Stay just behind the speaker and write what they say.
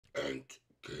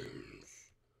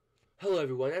Hello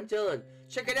everyone, I'm Dylan.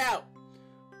 Check it out!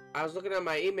 I was looking at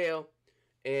my email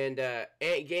and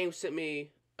Ant Games sent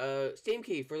me a Steam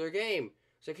key for their game.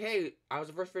 It's like, hey, I was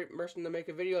the first person to make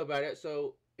a video about it,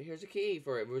 so here's a key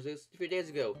for it. It was this a few days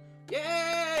ago.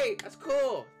 Yay! That's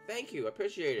cool! Thank you, I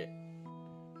appreciate it.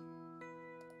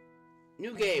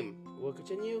 New game. We'll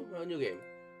continue? Oh, new game.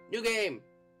 New game!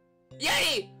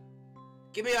 Yeti!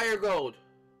 Give me all your gold.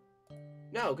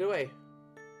 No, get away.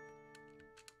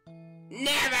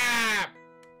 Never!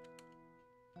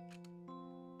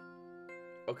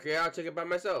 Okay, I'll take it by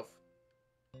myself.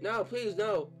 No, please,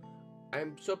 no.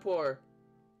 I'm so poor.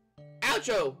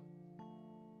 Outro!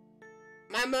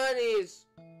 My monies!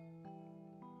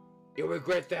 You'll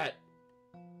regret that.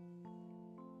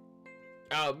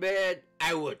 Oh man,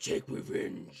 I will take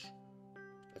revenge.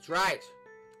 That's right.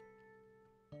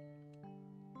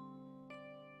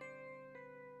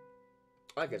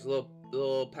 I like it. It's a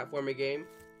little platforming game.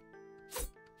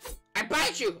 I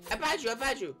bite you! I bite you! I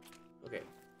bite you! Okay.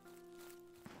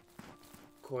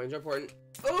 Coins are important.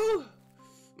 Ooh!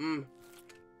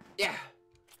 Yeah!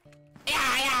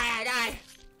 Yeah! Die!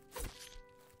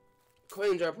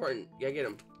 Coins are important. You gotta get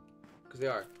them. Because they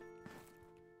are.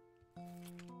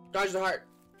 Dodge the heart.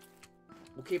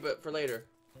 We'll keep it for later.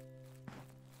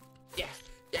 Yeah!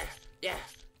 Yeah! Yeah!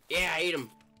 Yeah! I eat them.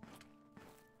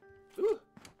 Ooh!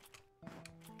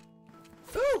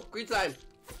 Ooh! Green slime!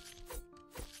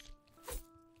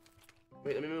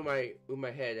 Wait, let me move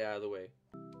my head out of the way.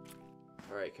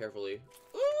 Alright, carefully.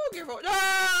 Ooh, careful! No!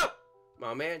 Come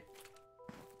on, man.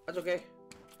 That's okay.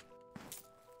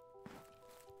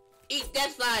 Eat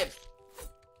that slime!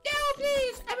 No,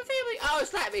 please! I'm a family! Oh, it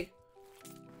slapped me!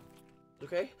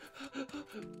 Okay.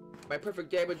 My perfect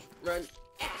damage run.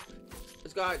 Yeah!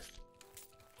 It's gone.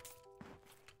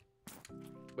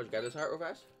 What, got this heart real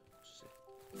fast?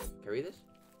 Can I read this?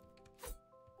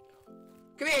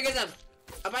 Come here, get some!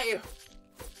 I'll bite you!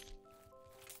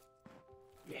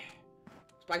 Yeah.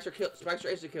 Spikes are kill. Spikes are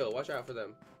instant kill. Watch out for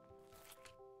them.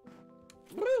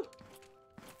 Woo!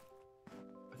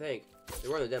 I think they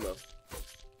were in the demo.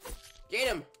 Get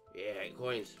him! Yeah,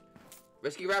 coins.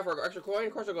 Risky route for extra coin.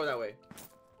 Of course, I'll go that way.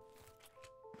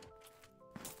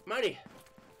 Money.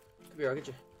 Come here, I'll get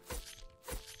you.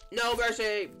 No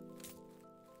mercy.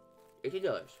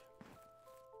 $18.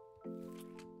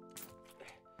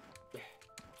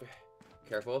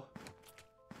 Careful.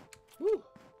 Woo!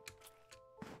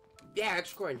 Yeah,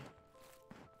 extra coin.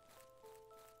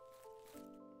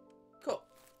 Cool.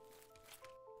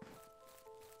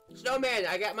 Snowman,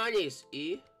 I got monies.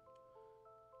 E.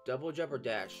 Double jump or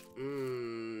dash?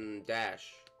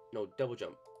 Dash. No, double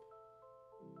jump.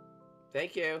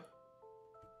 Thank you.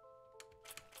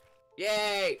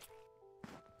 Yay!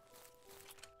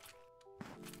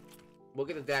 We'll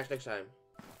get the dash next time.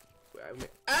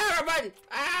 Ah, button!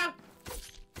 Ah!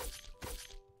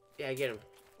 Yeah, get him.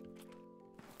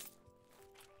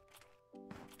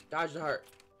 Dodge the heart.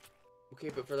 We'll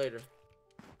keep it for later.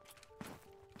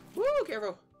 Woo!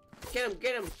 Careful. Get him!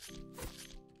 Get him!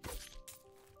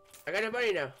 I got no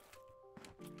money now.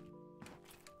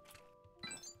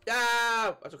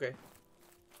 No! That's okay.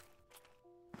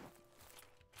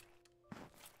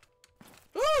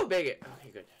 Woo! Big it. Okay,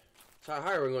 good. It's not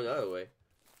hard. We're going the other way.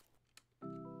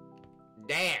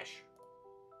 Dash.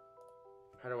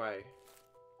 How do I?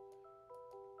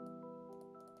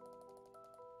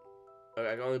 Okay,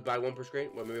 I can only buy one per screen?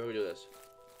 Well, maybe we'll do this.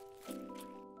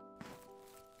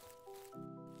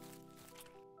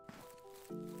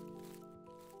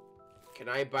 Can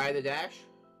I buy the dash?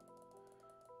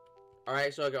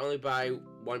 Alright, so I can only buy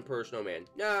one per snowman.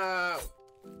 No!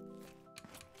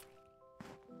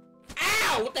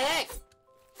 Ow! What the heck?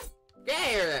 Get out of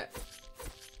here, that.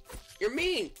 You're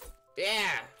mean!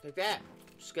 Yeah! Take that.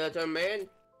 Skeleton man.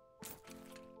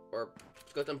 Or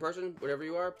skeleton person, whatever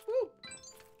you are. Woo!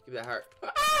 Give that heart.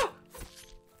 Ah!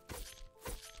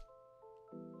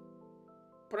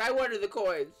 But I wanted the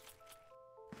coins.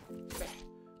 Bah,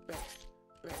 bah,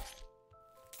 bah.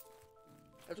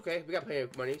 That's okay. We got plenty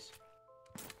of monies.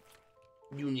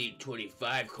 You need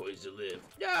 25 coins to live.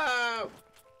 No!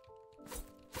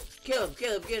 Kill him,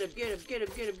 kill him, get him, get him, get him,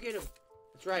 get him, get him.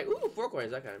 That's right. Ooh, 4 coins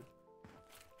that time.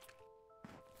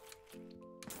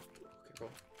 Careful.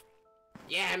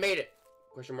 Yeah, I made it.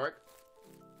 Question mark.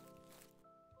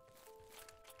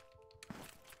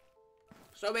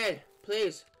 So man,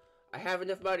 please, I have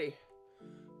enough money.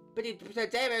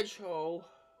 50% damage. Oh.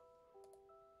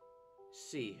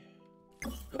 C.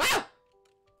 Ah!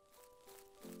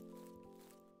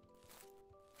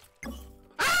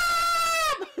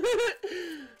 Ah!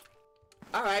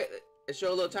 All right, it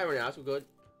showed a little timer now, so good.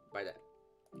 Buy that.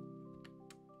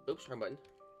 Oops, wrong button.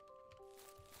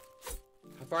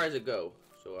 far does it go?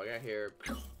 So I got here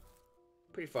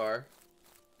pretty far.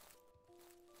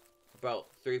 About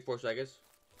 3-4 seconds.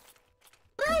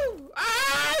 Woo!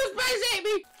 Ah! Those spikes ate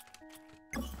me!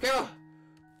 Careful!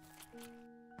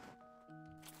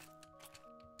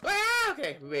 Ah!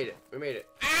 Okay, we made it. We made it.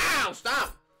 Ow!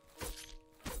 Stop!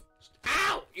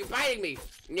 Ow! You're biting me!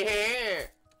 Yeah!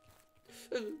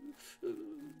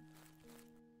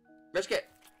 Risk it!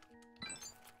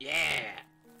 Yeah!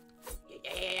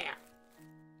 Yeah!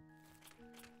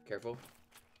 Careful.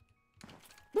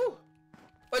 Woo!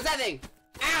 What's that thing?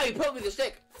 Ow! You poked me with the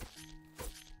stick!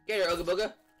 Get her, Ooga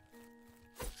Booga!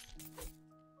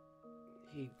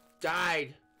 He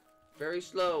died. Very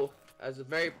slow. As a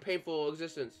very painful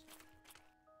existence.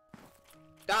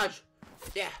 Dodge!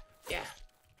 Yeah! Yeah!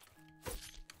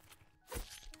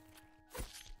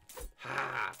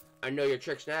 Ha! I know your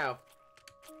tricks now.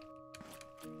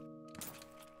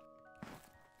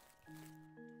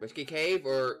 Risky cave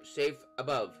or safe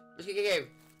above? Risky cave!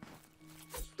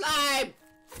 Slime!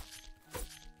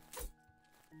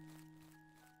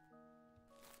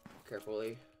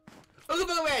 Carefully. Ooga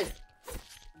Booga Man!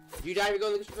 Do you die if you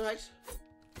go in the spikes?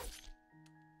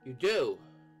 You do.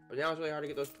 But now it's really hard to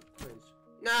get those coins.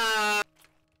 No!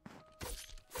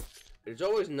 It's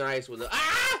always nice when the...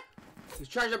 Ah! He's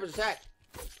charged up his attack.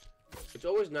 It's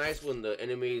always nice when the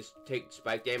enemies take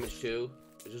spike damage too.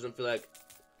 It doesn't feel like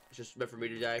it's just meant for me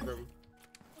to die from.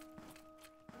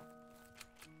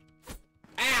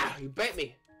 Ah! You bit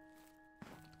me!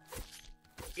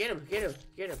 Get him! Get him!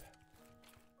 Get him!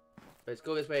 Let's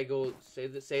go this way. Go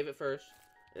save it first,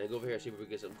 and then go over here and see if we can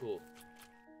get something cool.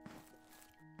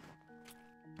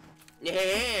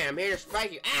 Yeah, I'm here to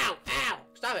spike you. Ow! Ow!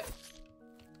 Stop it!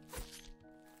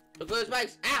 Look at those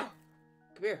spikes! Ow!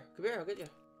 Come here! Come here! I'll get you.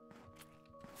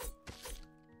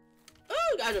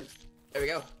 Oh, got him! There we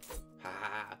go. Ha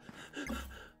ha ha!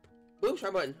 Oops,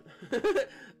 wrong button. Good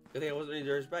thing I wasn't any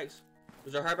dirty spikes.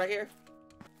 Was there a heart back here?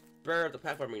 Burn up the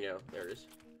platforming now. There it is.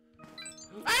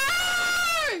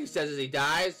 Ah! He says as he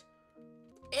dies.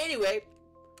 Anyway,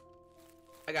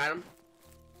 I got him.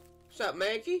 What's up,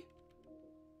 Mankey?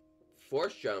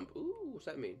 Force jump. Ooh, what's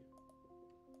that mean?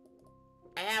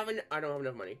 I don't have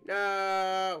enough money.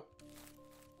 No!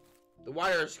 The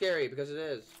water is scary because it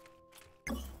is.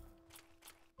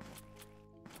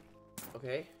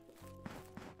 Okay.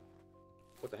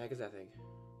 What the heck is that thing?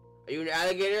 Are you an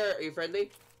alligator? Are you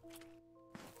friendly?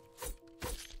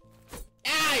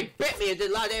 Ah! He bit me and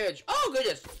did a lot of damage. Oh,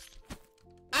 goodness!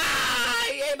 Ah!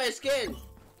 He ate my skin!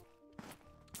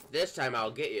 This time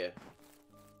I'll get you.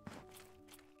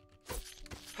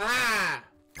 Ha!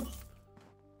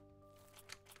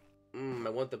 I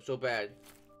want them so bad.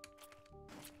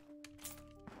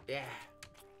 Yeah.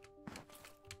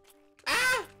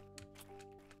 Ah!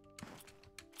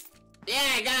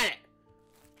 Yeah, I got it!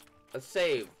 Let's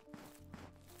save.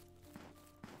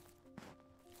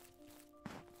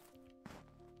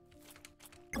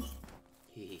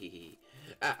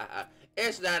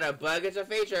 It's not a bug, it's a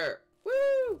feature!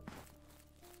 Woo!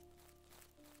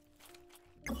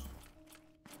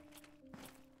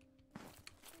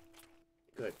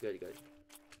 Good, good, good.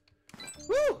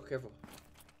 Woo! Careful.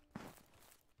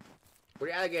 Where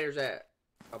the alligators at?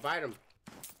 I'll bite them.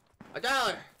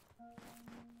 $1!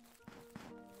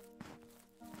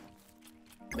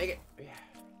 Make it. Yeah.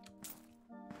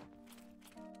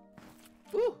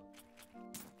 Woo!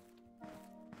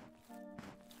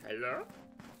 Hello?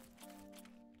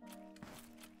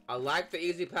 I like the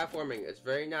easy platforming. It's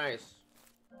very nice.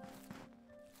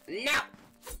 No!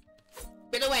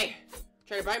 Get away!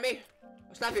 Trying to bite me?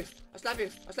 I'll slap you! I'll slap you!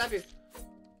 I'll slap you!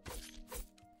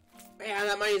 Man,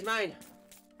 that money is mine!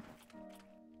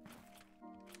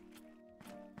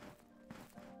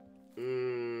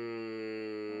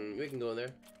 We can go in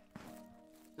there.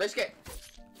 Risk it!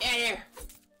 Get here!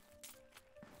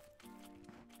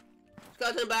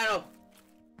 Skeleton battle!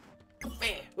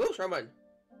 Man! Whoops, wrong button.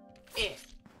 Yeah!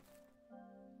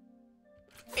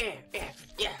 Yeah! Yeah!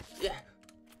 Yeah! Yeah!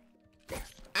 Yeah!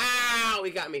 Ow!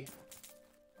 He got me!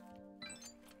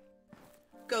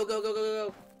 Go, go, go, go, go,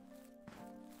 go!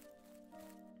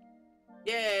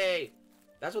 Yay!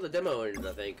 That's what the demo ended,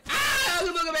 I think. Ah!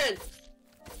 Ooga Booga Man!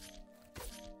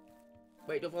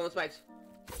 Wait, don't fall on the spikes.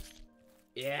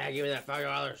 Yeah, give me that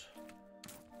 $5.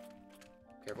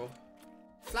 Careful.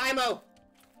 Slimo!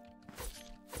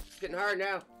 It's getting hard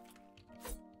now.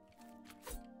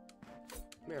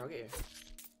 Come here, I'll get you.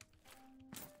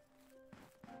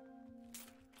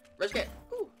 Risk it!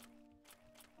 Ooh.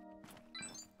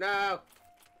 No!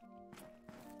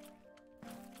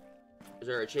 Is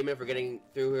there an achievement for getting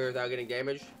through here without getting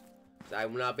damaged? So I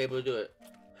will not be able to do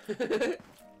it.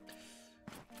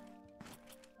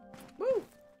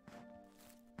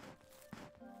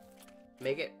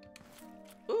 Make it.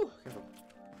 Ooh, careful.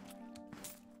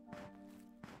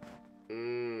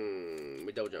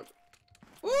 We double jump.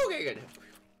 Ooh, okay, good.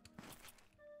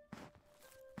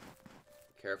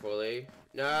 Carefully.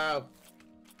 No.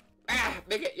 Ah,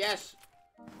 make it. Yes.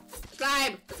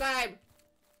 Slime. Slime.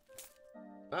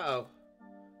 Uh-oh.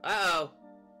 Uh-oh.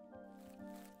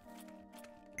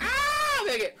 Ah,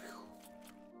 make it.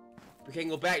 We can't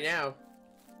go back now.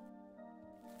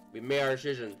 We made our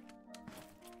decision.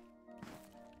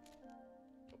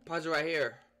 Pause it right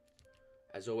here.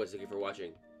 As always, thank you for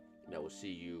watching. And I will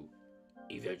see you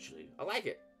eventually. I like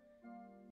it.